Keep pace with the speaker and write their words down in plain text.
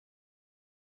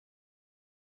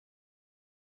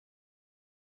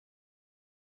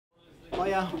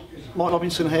Hiya, Mike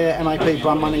Robinson here, MAP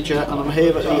brand manager, and I'm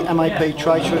here at the MAP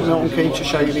trade show at Milton Keynes to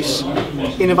show you this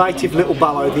innovative little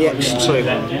barrow, the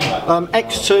X2.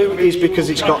 X2 is because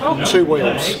it's got two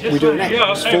wheels. We do an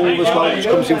X4 as well, which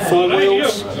comes in four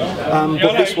wheels,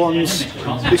 but this one's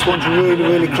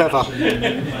really clever.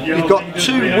 You've got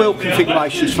two wheel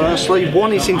configurations. Firstly,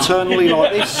 one is internally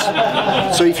like this,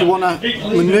 so if you want to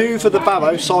manoeuvre the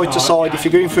barrow side to side, if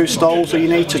you're going through stalls or you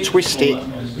need to twist it,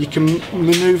 you can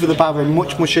manoeuvre the barrow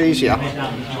much easier.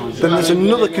 Then there's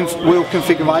another wheel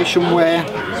configuration where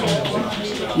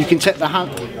you can take the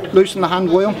hand, loosen the hand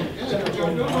wheel,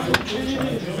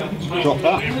 drop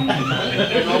that,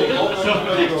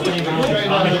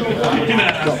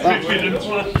 drop that,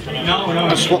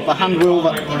 and swap the hand wheel,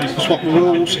 swap the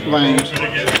wheels around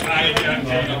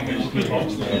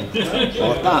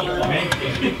like that.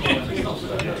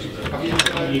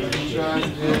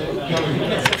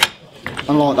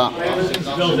 And like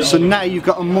that. So now you've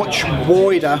got a much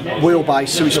wider wheelbase,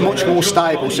 so it's much more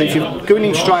stable. So if you're going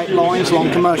in straight lines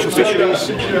along commercial fisheries,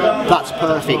 that's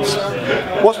perfect.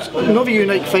 What's another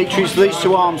unique feature is these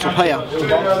two arms up here.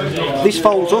 This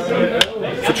folds up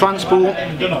for transport,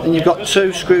 and you've got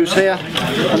two screws here,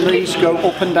 and these go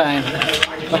up and down.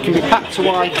 They can be packed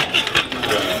away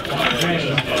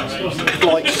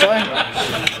like so.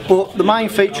 But the main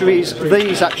feature is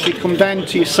these actually come down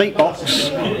to your seat box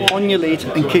on your lid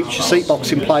and keeps your seat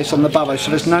box in place on the barrow, so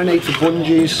there's no need for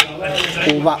bungees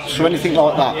or wraps or anything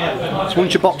like that. So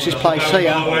once your box is placed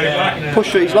here,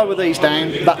 push these, lower these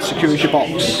down, that secures your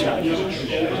box.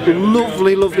 The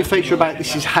lovely feature about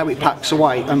this is how it packs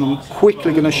away, and I'm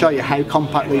quickly going to show you how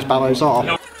compact these barrows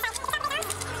are.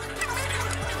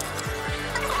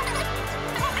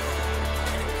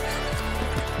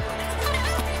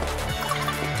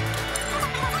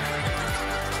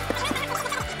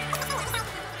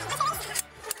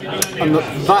 And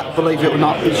that, believe it or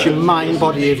not, is your main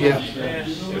body of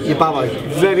your barrow.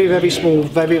 Very small,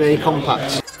 very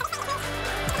compact.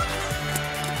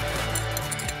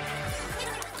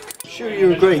 I'm sure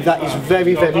you agree that is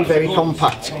very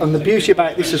compact. And the beauty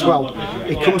about this as well,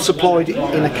 it comes supplied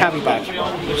in a carry bag.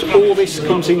 So all this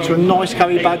comes into a nice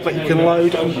carry bag that you can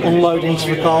load and unload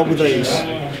into the car with ease.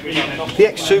 The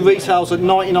X2 retails at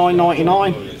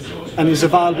 $99.99 and is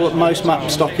available at most map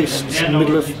stockists in the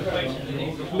middle of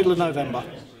November.